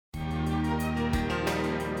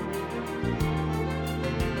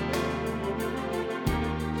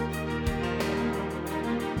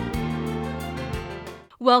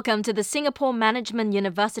Welcome to the Singapore Management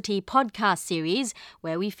University podcast series,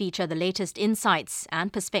 where we feature the latest insights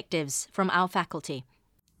and perspectives from our faculty.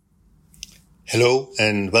 Hello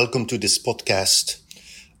and welcome to this podcast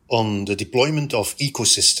on the deployment of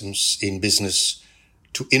ecosystems in business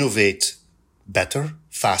to innovate better,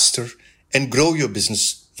 faster, and grow your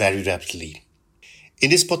business very rapidly.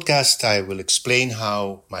 In this podcast, I will explain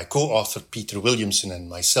how my co-author Peter Williamson and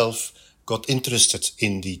myself got interested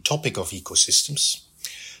in the topic of ecosystems,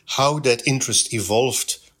 how that interest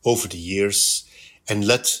evolved over the years and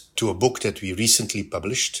led to a book that we recently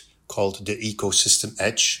published called The Ecosystem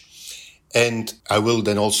Edge. And I will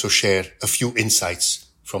then also share a few insights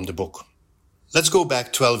from the book. Let's go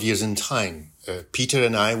back 12 years in time. Peter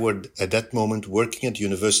and I were at that moment working at the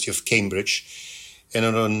University of Cambridge. And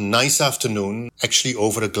on a nice afternoon, actually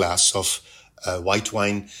over a glass of white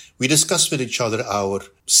wine, we discussed with each other our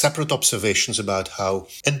separate observations about how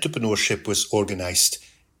entrepreneurship was organized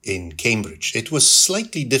in Cambridge. It was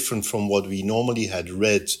slightly different from what we normally had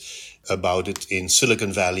read about it in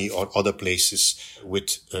Silicon Valley or other places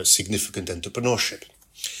with significant entrepreneurship.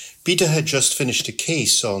 Peter had just finished a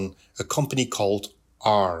case on a company called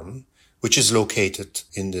Arm, which is located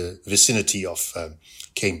in the vicinity of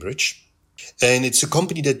Cambridge. And it's a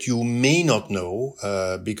company that you may not know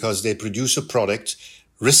because they produce a product,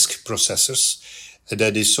 RISC processors,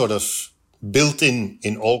 that is sort of built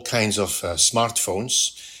in all kinds of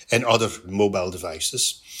smartphones and other mobile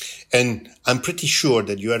devices. And I'm pretty sure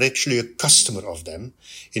that you are actually a customer of them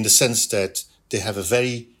in the sense that they have a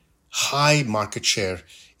very high market share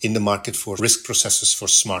in the market for RISC processors for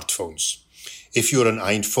smartphones. If you're an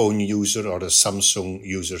iPhone user or a Samsung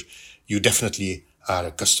user, you definitely are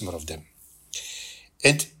a customer of them.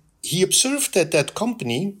 And he observed that that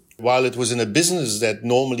company, while it was in a business that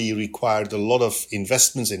normally required a lot of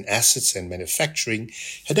investments in assets and manufacturing,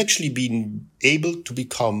 had actually been able to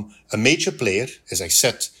become a major player, as I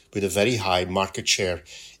said, with a very high market share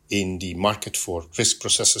in the market for RISC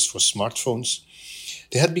processors for smartphones.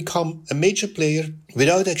 They had become a major player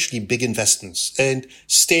without actually big investments and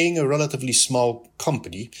staying a relatively small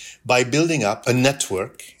company by building up a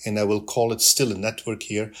network, and I will call it still a network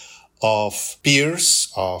here, of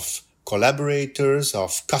peers, of collaborators,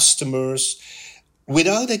 of customers,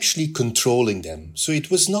 without actually controlling them. So it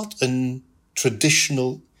was not a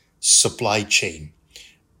traditional supply chain.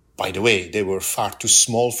 By the way, they were far too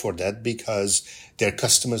small for that because their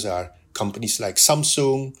customers are companies like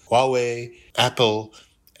Samsung, Huawei, Apple,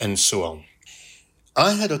 and so on.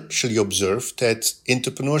 I had actually observed that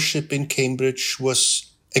entrepreneurship in Cambridge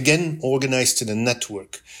was again organized in a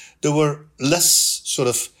network. There were less sort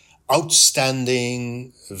of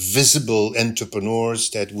outstanding, visible entrepreneurs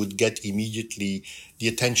that would get immediately the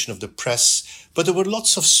attention of the press. But there were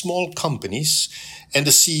lots of small companies, and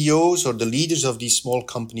the CEOs or the leaders of these small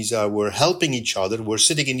companies were helping each other, were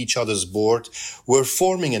sitting in each other's board, were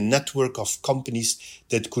forming a network of companies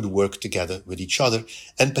that could work together with each other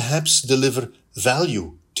and perhaps deliver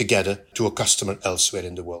value together to a customer elsewhere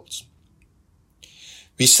in the world.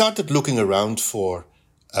 We started looking around for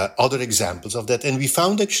other examples of that. And we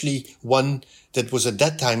found actually one that was at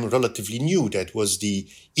that time relatively new. That was the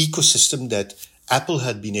ecosystem that Apple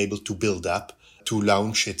had been able to build up to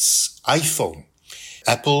launch its iPhone.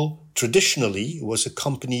 Apple traditionally was a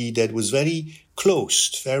company that was very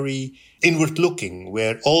closed, very inward looking,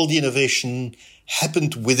 where all the innovation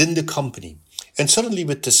happened within the company. And suddenly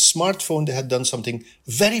with the smartphone, they had done something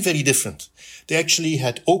very, very different. They actually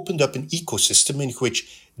had opened up an ecosystem in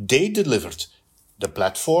which they delivered the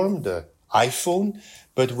platform, the iPhone,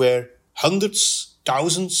 but where hundreds,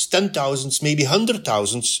 thousands, 10,000s, maybe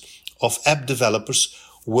 100,000s of app developers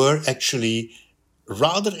were actually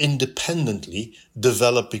rather independently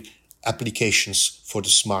developing applications for the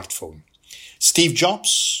smartphone. Steve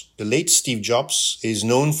Jobs, the late Steve Jobs, is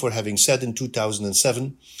known for having said in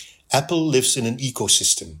 2007, Apple lives in an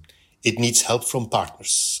ecosystem. It needs help from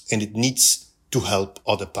partners, and it needs to help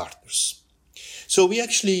other partners. So we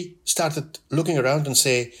actually started looking around and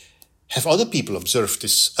say, have other people observed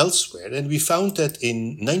this elsewhere? And we found that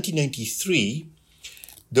in 1993,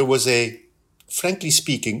 there was a, frankly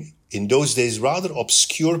speaking, in those days, rather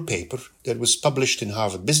obscure paper that was published in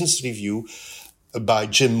Harvard Business Review by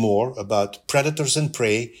Jim Moore about predators and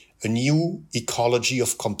prey, a new ecology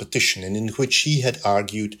of competition, and in which he had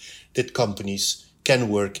argued that companies can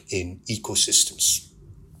work in ecosystems.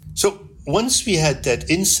 So once we had that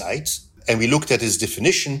insight, and we looked at his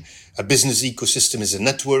definition, a business ecosystem is a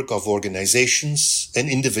network of organizations and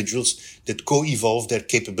individuals that co-evolve their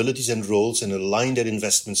capabilities and roles and align their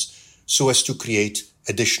investments so as to create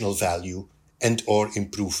additional value and or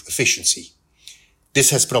improve efficiency.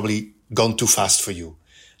 This has probably gone too fast for you.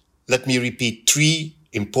 let me repeat 3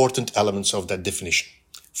 important elements of that definition.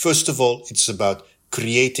 First of all, it's about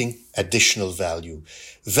creating additional value.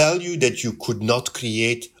 Value that you could not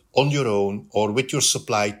create on your own or with your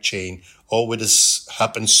supply chain or with a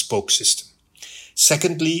hub and spoke system.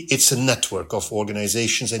 Secondly, it's a network of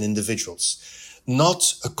organizations and individuals,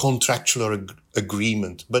 not a contractual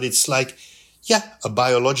agreement, but it's like, a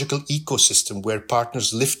biological ecosystem where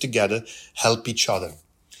partners live together, help each other.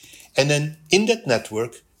 And then in that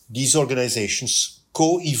network, these organizations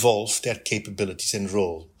co-evolve their capabilities and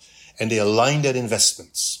role, and they align their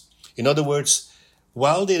investments. In other words,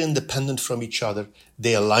 while they're independent from each other,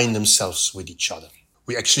 they align themselves with each other.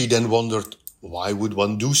 We actually then wondered, why would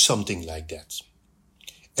one do something like that?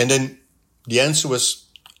 And then the answer was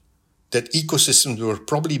that ecosystems were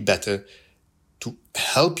probably better to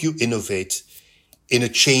help you innovate in a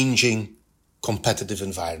changing competitive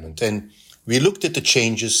environment. And we looked at the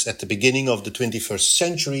changes at the beginning of the 21st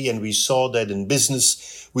century, and we saw that in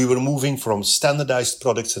business, we were moving from standardized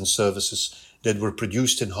products and services that were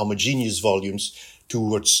produced in homogeneous volumes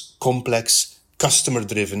towards complex,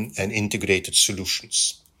 customer-driven and integrated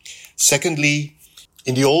solutions. Secondly,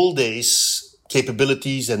 in the old days,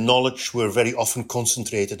 capabilities and knowledge were very often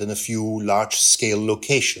concentrated in a few large-scale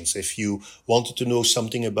locations. If you wanted to know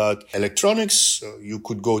something about electronics, you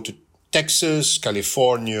could go to Texas,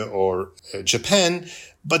 California, or Japan,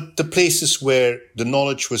 but the places where the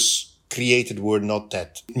knowledge was created were not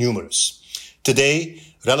that numerous. Today,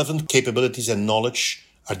 relevant capabilities and knowledge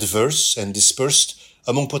are diverse and dispersed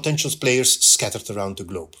among potential players scattered around the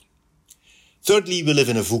globe. Thirdly, we live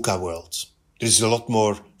in a VUCA world. There is a lot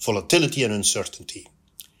more volatility and uncertainty,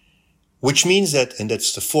 which means that, and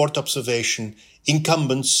that's the fourth observation,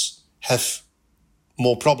 incumbents have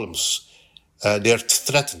more problems. They're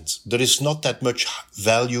threatened. There is not that much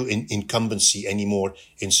value in incumbency anymore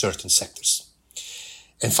in certain sectors.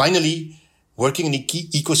 And finally, working in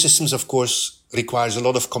ecosystems, of course, requires a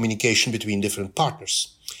lot of communication between different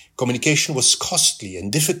partners. Communication was costly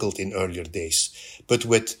and difficult in earlier days, but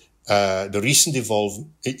with the recent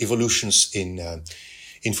evolutions in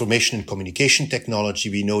information and communication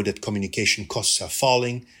technology, we know that communication costs are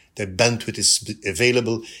falling, that bandwidth is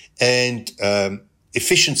available, and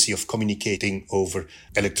efficiency of communicating over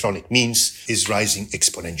electronic means is rising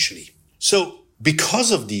exponentially. So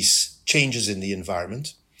because of these changes in the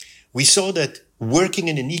environment, we saw that working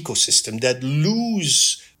in an ecosystem, that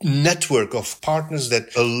loose network of partners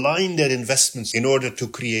that align their investments in order to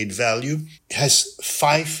create value, has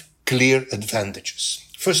 5 clear advantages.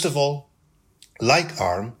 First of all, like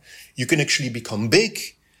ARM, you can actually become big,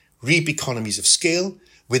 reap economies of scale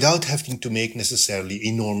without having to make necessarily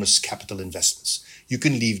enormous capital investments. You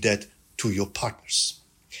can leave that to your partners.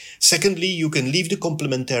 Secondly, you can leave the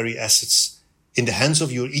complementary assets in the hands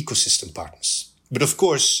of your ecosystem partners. But of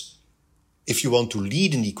course, if you want to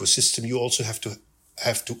lead an ecosystem, you also have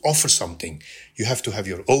to offer something. You have to have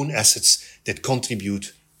your own assets that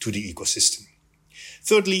contribute to the ecosystem.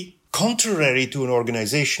 Thirdly, contrary to an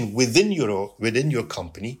organization within your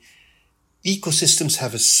company, ecosystems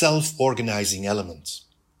have a self-organizing element.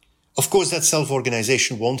 Of course, that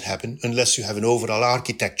self-organization won't happen unless you have an overall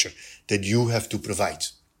architecture that you have to provide.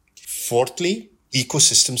 Fourthly,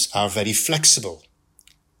 ecosystems are very flexible.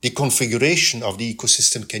 The configuration of the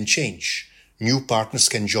ecosystem can change. New partners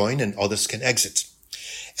can join and others can exit.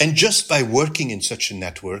 And just by working in such a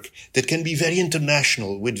network that can be very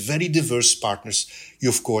international with very diverse partners, you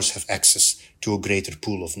of course have access to a greater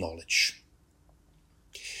pool of knowledge.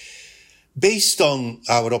 Based on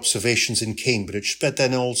our observations in Cambridge, but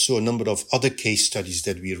then also a number of other case studies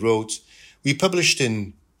that we wrote, we published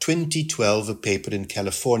in 2012 a paper in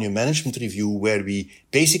California Management Review where we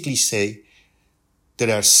basically say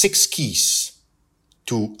there are 6 keys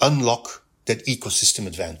to unlock that ecosystem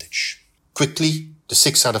advantage. Quickly, the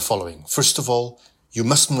 6 are the following. First of all, you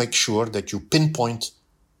must make sure that you pinpoint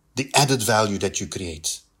the added value that you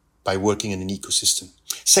create by working in an ecosystem.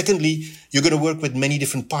 Secondly, you're going to work with many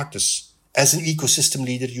different partners. As an ecosystem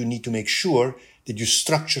leader, you need to make sure that you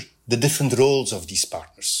structure the different roles of these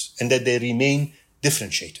partners and that they remain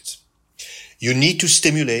differentiated. You need to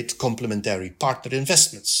stimulate complementary partner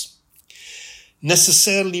investments.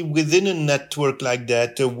 Necessarily within a network like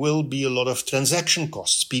that, there will be a lot of transaction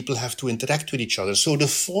costs. People have to interact with each other. So the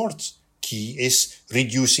 4th key is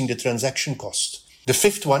reducing the transaction cost. The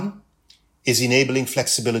 5th one is enabling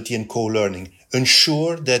flexibility and co-learning.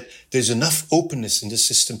 Ensure that there's enough openness in the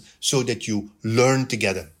system so that you learn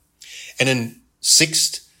together. And then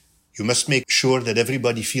 6th, you must make sure that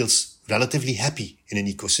everybody feels relatively happy in an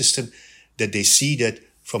ecosystem, that they see that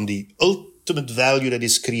from the ultimate value that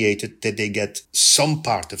is created, that they get some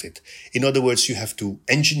part of it. In other words, you have to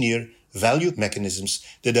engineer value mechanisms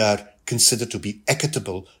that are considered to be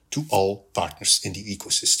equitable to all partners in the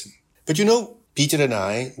ecosystem. But Peter and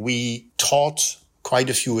I, we taught quite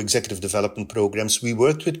a few executive development programs. We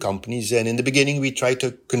worked with companies, and in the beginning, we tried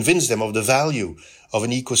to convince them of the value of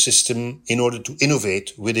an ecosystem in order to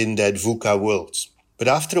innovate within that VUCA world. But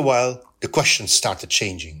after a while, the questions started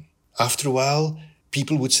changing. After a while,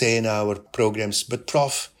 people would say in our programs, but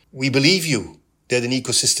Prof, we believe you that an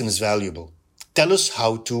ecosystem is valuable. Tell us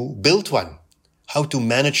how to build one, how to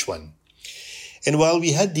manage one. And while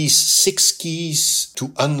we had these 6 keys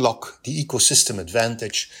to unlock the ecosystem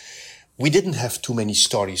advantage, we didn't have too many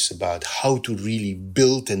stories about how to really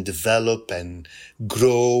build and develop and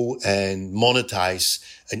grow and monetize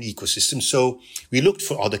an ecosystem. So we looked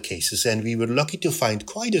for other cases, and we were lucky to find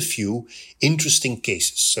quite a few interesting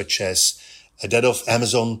cases, such as that of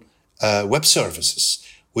Amazon Web Services,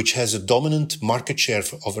 which has a dominant market share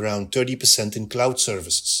of around 30% in cloud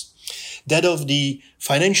services. That of the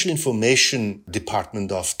financial information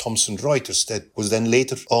department of Thomson Reuters, that was then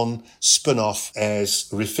later on spun off as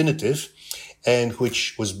Refinitiv, and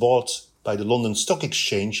which was bought by the London Stock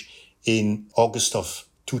Exchange in August of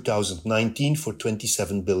 2019 for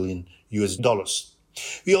 $27 billion.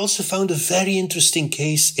 We also found a very interesting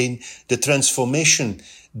case in the transformation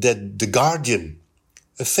that The Guardian,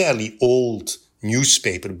 a fairly old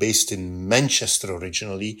newspaper based in Manchester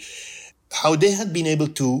originally, how they had been able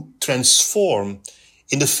to transform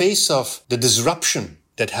in the face of the disruption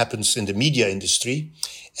that happens in the media industry,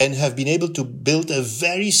 and have been able to build a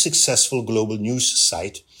very successful global news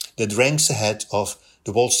site that ranks ahead of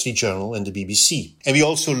the Wall Street Journal and the BBC. And we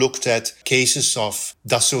also looked at cases of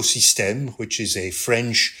Dassault Systèmes, which is a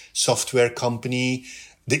French software company,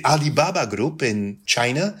 the Alibaba Group in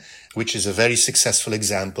China, which is a very successful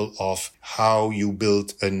example of how you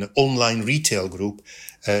build an online retail group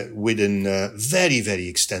within a very, very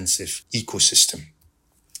extensive ecosystem.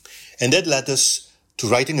 And that led us to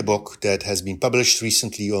writing a book that has been published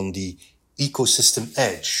recently on the ecosystem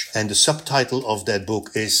edge. And the subtitle of that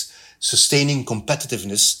book is Sustaining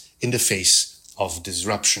Competitiveness in the Face of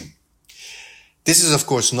Disruption. This is, of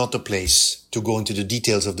course, not a place to go into the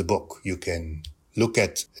details of the book. You can look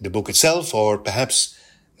at the book itself, or perhaps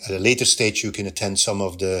at a later stage you can attend some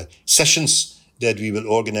of the sessions that we will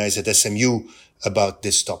organize at SMU about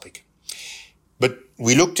this topic. But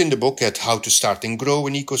we looked in the book at how to start and grow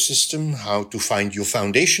an ecosystem, how to find your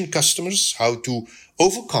foundation customers, how to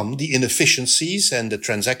overcome the inefficiencies and the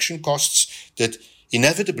transaction costs that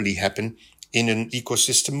inevitably happen in an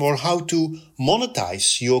ecosystem, or how to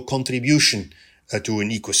monetize your contribution to an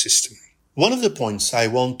ecosystem. One of the points I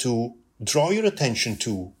want to draw your attention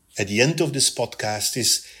to at the end of this podcast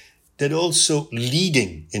is that also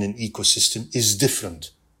leading in an ecosystem is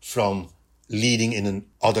different from leading in an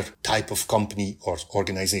other type of company or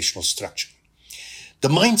organizational structure. The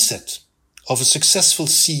mindset of a successful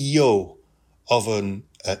CEO of an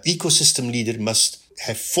ecosystem leader must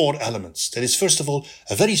have 4 elements. That is, first of all,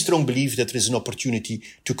 a very strong belief that there is an opportunity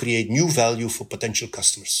to create new value for potential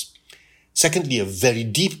customers. Secondly, a very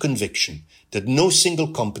deep conviction that no single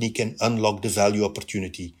company can unlock the value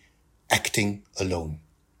opportunity acting alone.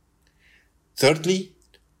 Thirdly,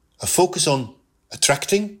 a focus on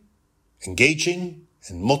attracting, engaging,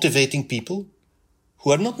 and motivating people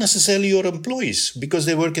who are not necessarily your employees because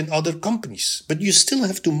they work in other companies, but you still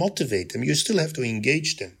have to motivate them, you still have to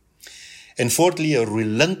engage them. And fourthly, a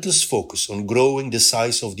relentless focus on growing the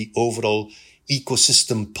size of the overall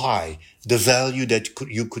ecosystem pie, the value that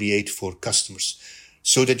you create for customers,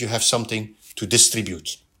 so that you have something to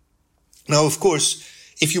distribute. Now, of course,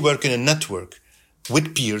 if you work in a network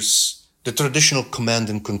with peers, the traditional command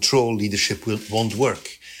and control leadership won't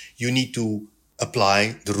work. You need to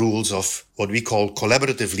apply the rules of what we call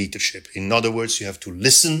collaborative leadership. In other words, you have to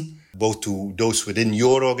listen both to those within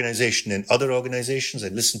your organization and other organizations,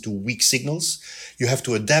 and listen to weak signals. You have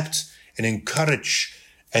to adapt and encourage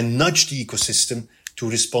and nudge the ecosystem to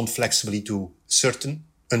respond flexibly to certain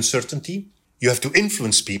uncertainty. You have to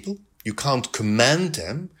influence people. You can't command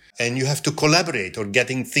them. And you have to collaborate or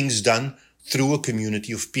getting things done through a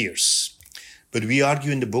community of peers. But we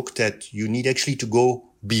argue in the book that you need actually to go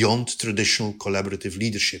beyond traditional collaborative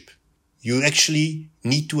leadership. You actually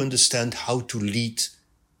need to understand how to lead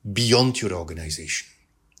beyond your organization,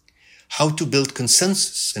 how to build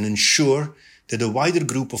consensus and ensure that a wider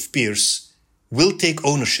group of peers will take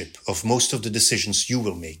ownership of most of the decisions you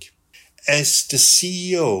will make. As the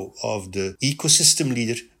CEO of the ecosystem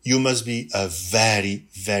leader, you must be a very,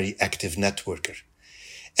 very active networker.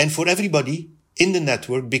 And for everybody in the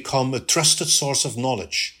network, become a trusted source of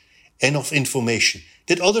knowledge and of information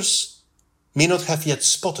that others may not have yet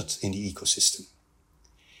spotted in the ecosystem.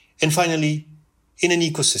 And finally, in an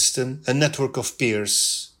ecosystem, a network of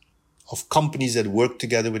peers, of companies that work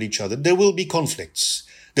together with each other, there will be conflicts.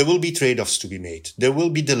 There will be trade-offs to be made. There will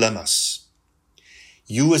be dilemmas.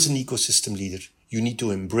 You as an ecosystem leader, you need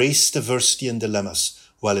to embrace diversity and dilemmas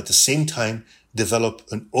while at the same time develop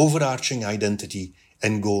an overarching identity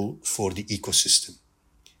and goal for the ecosystem.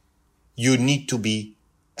 You need to be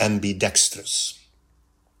ambidextrous.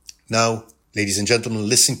 Now, ladies and gentlemen,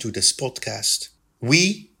 listening to this podcast,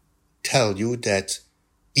 we tell you that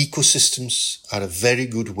ecosystems are a very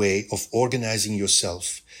good way of organizing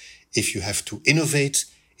yourself if you have to innovate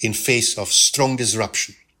in face of strong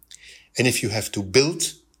disruption and if you have to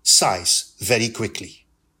build size very quickly.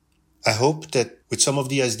 I hope that with some of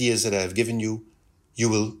the ideas that I have given you, you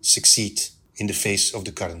will succeed in the face of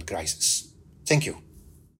the current crisis. Thank you.